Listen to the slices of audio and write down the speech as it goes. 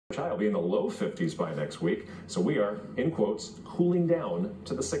Will be in the low 50s by next week, so we are, in quotes, cooling down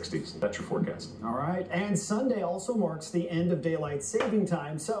to the 60s. That's your forecast. All right, and Sunday also marks the end of daylight saving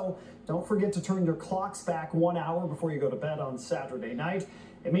time, so don't forget to turn your clocks back 1 hour before you go to bed on Saturday night.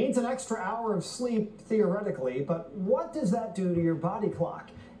 It means an extra hour of sleep, theoretically, but what does that do to your body clock?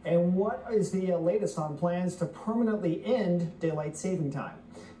 And what is the latest on plans to permanently end daylight saving time?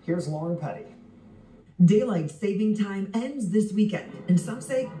 Here's Lauren Petty. Daylight saving time ends this weekend, and some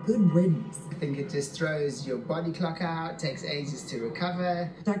say good riddance. I think it just throws your body clock out, takes ages to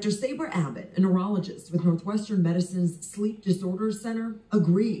recover. Dr. Saber Abbott, a neurologist with Northwestern Medicine's Sleep Disorders Center,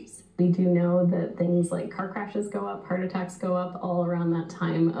 agrees. We do know that things like car crashes go up, heart attacks go up all around that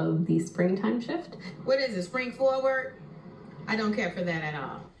time of the springtime shift. What is it, spring forward? I don't care for that at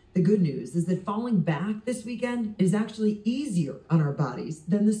all. The good news is that falling back this weekend is actually easier on our bodies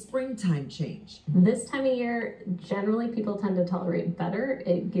than the springtime change. This time of year, generally people tend to tolerate better.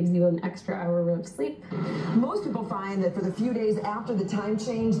 It gives you an extra hour of sleep. Most people find that for the few days after the time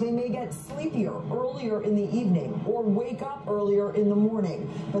change, they may get sleepier earlier in the evening or wake up earlier in the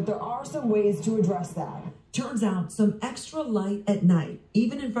morning. But there are some ways to address that. Turns out some extra light at night,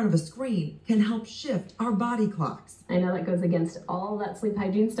 even in front of a screen, can help shift our body clocks. I know that goes against all that sleep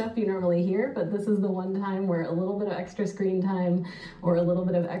hygiene stuff you normally hear, but this is the one time where a little bit of extra screen time or a little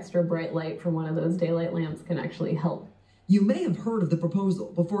bit of extra bright light from one of those daylight lamps can actually help. You may have heard of the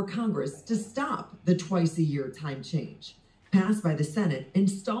proposal before Congress to stop the twice-a-year time change. Passed by the Senate,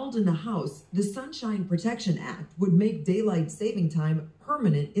 installed in the House, the Sunshine Protection Act would make daylight saving time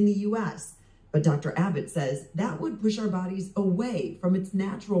permanent in the U.S., but Dr. Abbott says that would push our bodies away from its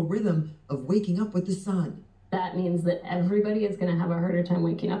natural rhythm of waking up with the sun. That means that everybody is going to have a harder time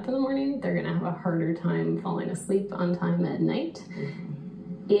waking up in the morning. They're going to have a harder time falling asleep on time at night.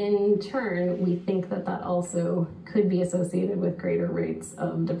 In turn, we think that that also could be associated with greater rates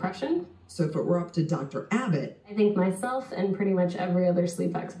of depression. So if it were up to Dr. Abbott, I think myself and pretty much every other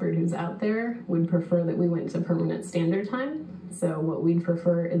sleep expert who's out there would prefer that we went to permanent standard time. So what we'd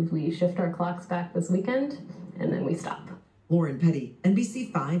prefer is we shift our clocks back this weekend and then we stop. Lauren Petty,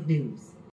 NBC 5 News.